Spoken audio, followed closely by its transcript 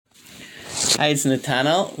Hi, it's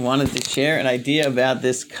Natanel. Wanted to share an idea about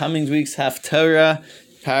this coming week's Haftorah,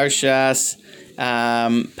 Parshas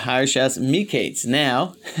Miketz.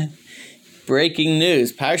 Now, breaking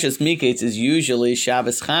news, Parshas Miketz is usually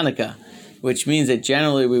Shabbos Chanukah, which means that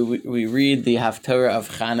generally we read the Haftorah of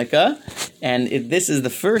Chanukah, and this is the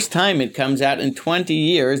first time it comes out in 20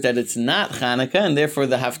 years that it's not Chanukah, and therefore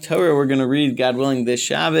the Haftorah we're going to read, God willing, this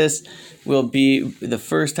Shabbos will be the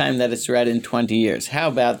first time that it's read in 20 years. How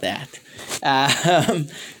about that?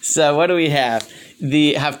 So what do we have?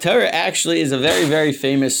 The Haftorah actually is a very, very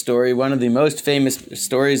famous story, one of the most famous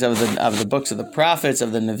stories of the books of the prophets,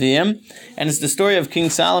 of the Nevi'im, and it's the story of King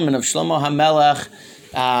Solomon, of Shlomo HaMelech,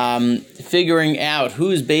 figuring out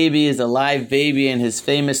whose baby is a live baby, and his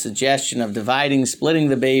famous suggestion of splitting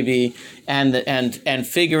the baby, and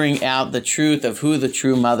figuring out the truth of who the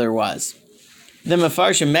true mother was. The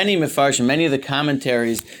many of the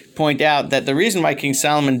commentaries point out that the reason why King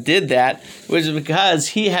Solomon did that was because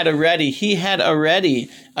he had already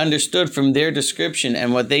understood from their description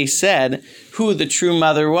and what they said who the true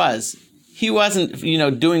mother was. He wasn't,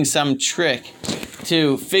 doing some trick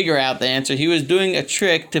to figure out the answer. He was doing a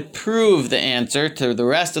trick to prove the answer to the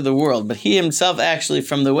rest of the world. But he himself actually,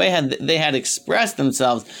 from the way they had expressed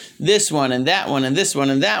themselves, this one and that one and this one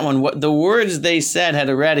and that one, what the words they said had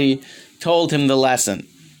already told him the lesson.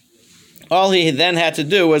 All he then had to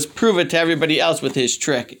do was prove it to everybody else with his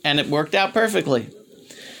trick, and it worked out perfectly.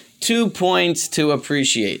 2 points to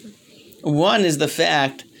appreciate. One is the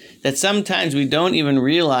fact that sometimes we don't even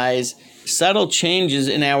realize subtle changes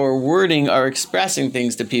in our wording are expressing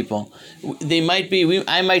things to people.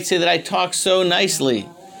 I might say that I talk so nicely,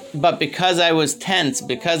 but because I was tense,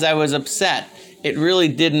 because I was upset, it really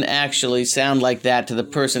didn't actually sound like that to the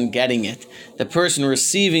person getting it, the person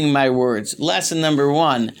receiving my words. Lesson number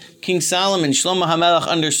 1, King Solomon, Shlomo HaMelech,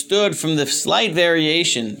 understood from the slight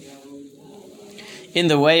variation in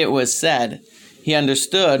the way it was said. He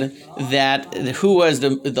understood that who was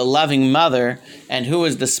the loving mother and who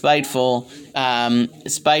was the spiteful,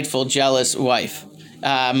 jealous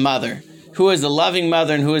mother. Who is the loving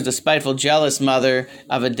mother and who is the spiteful, jealous mother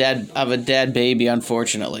of a dead baby,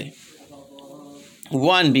 unfortunately.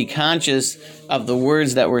 1, be conscious of the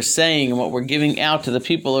words that we're saying and what we're giving out to the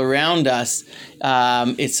people around us.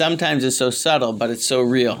 It sometimes is so subtle, but it's so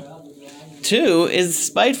real. 2 is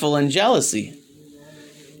spiteful and jealousy.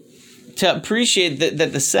 To appreciate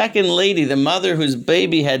that the second lady, the mother whose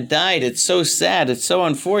baby had died, it's so sad, it's so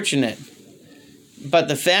unfortunate. But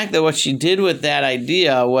the fact that what she did with that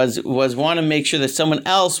idea was want to make sure that someone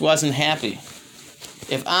else wasn't happy.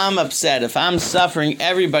 If I'm upset, if I'm suffering,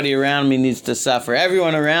 everybody around me needs to suffer.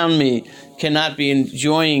 Everyone around me cannot be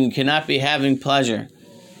enjoying, cannot be having pleasure.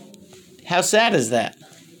 How sad is that?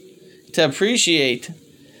 To appreciate,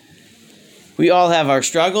 we all have our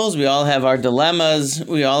struggles, we all have our dilemmas,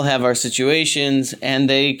 we all have our situations, and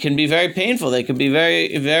they can be very painful. They can be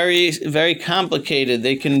very, very, very complicated.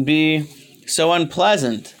 They can be so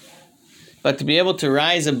unpleasant. But to be able to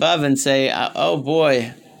rise above and say, oh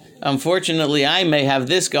boy, unfortunately, I may have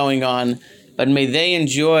this going on, but may they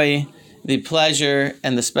enjoy the pleasure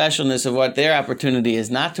and the specialness of what their opportunity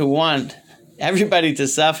is, not to want everybody to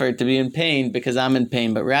suffer, to be in pain because I'm in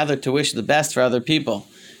pain, but rather to wish the best for other people,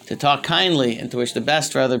 to talk kindly and to wish the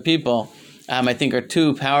best for other people, I think are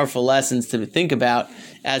 2 powerful lessons to think about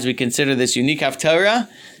as we consider this unique Haftorah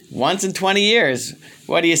once in 20 years.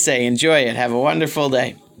 What do you say? Enjoy it. Have a wonderful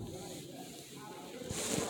day.